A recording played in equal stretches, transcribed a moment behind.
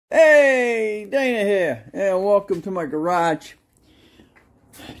Dana here, and welcome to my garage.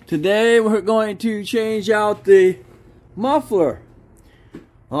 Today we're going to change out the muffler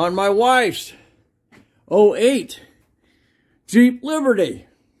on my wife's '08 Jeep Liberty.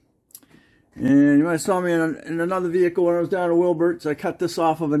 And you might have saw me in another vehicle when I was down at Wilbert's. I cut this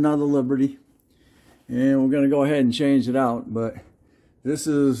off of another Liberty, and we're going to go ahead and change it out. But this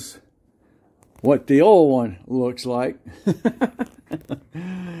is what the old one looks like.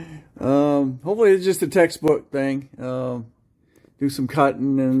 Hopefully it's just a textbook thing. Do some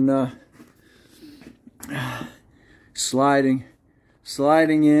cutting and sliding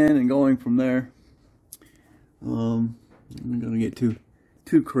in and going from there. I'm not gonna get too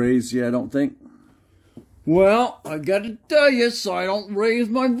crazy, I don't think. Well, I gotta tell you, so I don't raise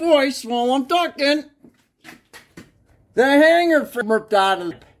my voice while I'm talking, the hanger ripped out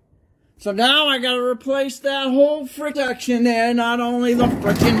of it. So now I gotta replace that whole section there, not only the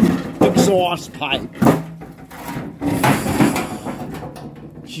frickin' exhaust pipe.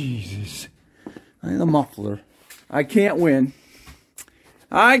 Jesus. The muffler. I can't win.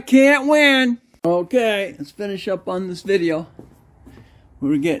 I can't win! Okay, let's finish up on this video.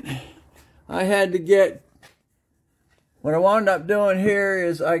 I had to get, what I wound up doing here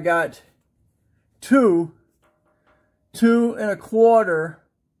is I got two 2¼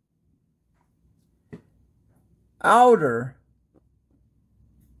 outer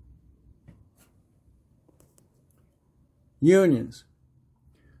unions.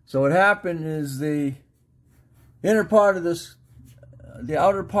 So what happened is the inner part of this, the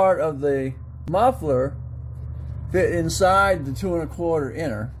outer part of the muffler fit inside the 2¼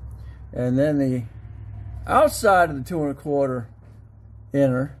 inner, and then the outside of the 2¼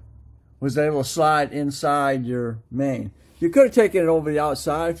 inner was able to slide inside your main. You could have taken it over the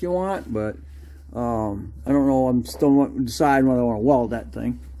outside if you want, but I don't know. I'm still deciding whether I want to weld that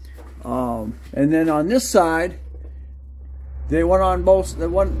thing. And then on this side, they went on both.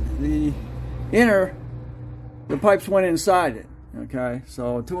 The inner, the pipes went inside it. Okay,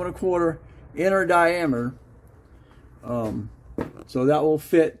 so 2¼ inner diameter. So that will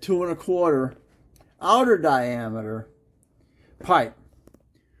fit 2¼ outer diameter pipe.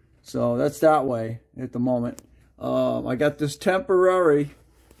 So that's that way at the moment. I got this temporary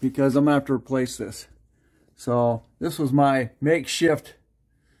because I'm going to have to replace this. So this was my makeshift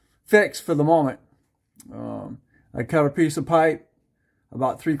fix for the moment. I cut a piece of pipe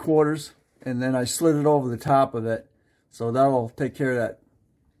about 3/4, and then I slid it over the top of it. So that'll take care of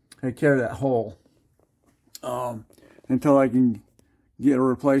that hole until I can get a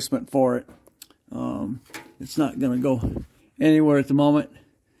replacement for it. It's not going to go anywhere at the moment.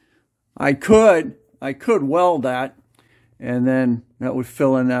 I could weld that, and then that would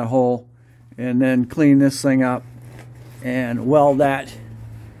fill in that hole, and then clean this thing up and weld that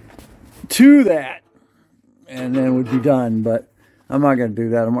to that, and then we'd be done. But I'm not going to do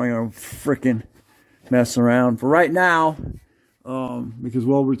that. I'm not going to frickin' mess around for right now, because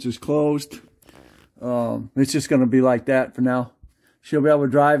Wilbert's is closed. It's just going to be like that for now. She'll be able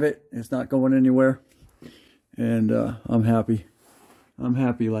to drive it. It's not going anywhere, and I'm happy. I'm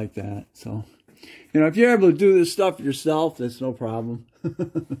happy like that. So, you know, if you're able to do this stuff yourself, that's no problem.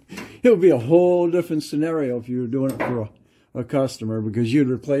 It would be a whole different scenario if you were doing it for a customer, because you'd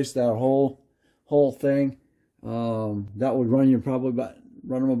replace that whole thing. That would run you probably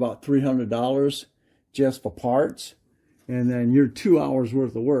run them about $300 just for parts, and then your 2 hours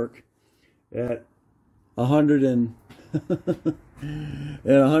worth of work at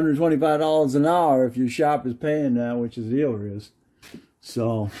 $125 an hour if your shop is paying that, which the dealer is.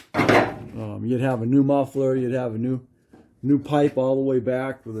 So you'd have a new muffler, you'd have a new pipe all the way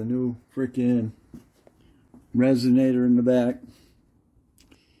back with a new freaking resonator in the back.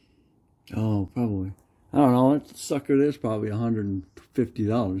 Oh, probably, I don't know, that sucker is probably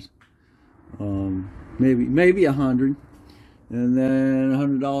 $150. Maybe $100, and then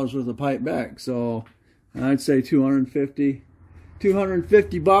 $100 worth of pipe back. So I'd say 250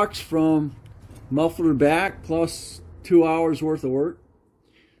 bucks from muffler back plus 2 hours worth of work.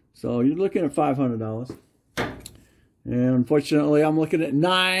 So you're looking at $500. And unfortunately, I'm looking at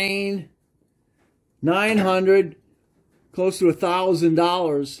 $900, close to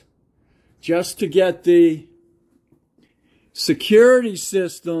 $1,000 just to get the security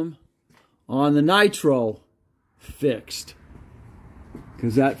system on the nitro fixed.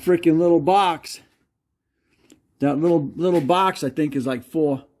 Because that freaking little box, that little box, I think is like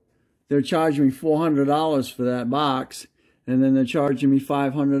they're charging me $400 for that box, and then they're charging me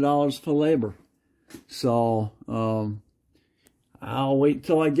 $500 for labor. So I'll wait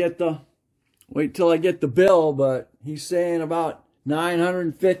till I get the bill, but he's saying about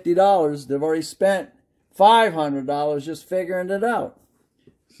 $950. They've already spent $500 just figuring it out.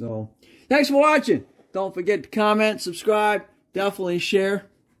 So, thanks for watching. Don't forget to comment, subscribe, definitely share.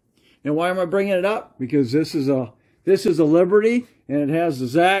 And why am I bringing it up? Because this is a Liberty, and it has the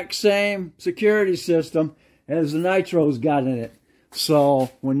exact same security system as the Nitro's got in it. So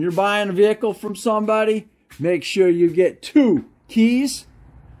when you're buying a vehicle from somebody, make sure you get 2 keys,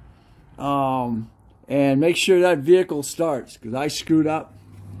 and make sure that vehicle starts. Because I screwed up,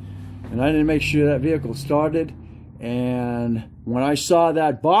 and I didn't make sure that vehicle started. And when I saw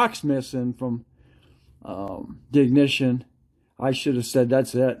that box missing from the ignition, I should have said,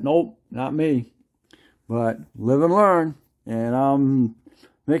 that's it. Nope, not me. But live and learn, and I'm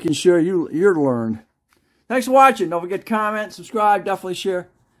making sure you're learned. Thanks for watching. Don't forget to comment, subscribe, definitely share.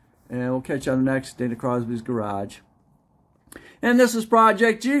 And we'll catch you on the next Dana Crosby's Garage. And this is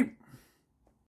Project Jeep.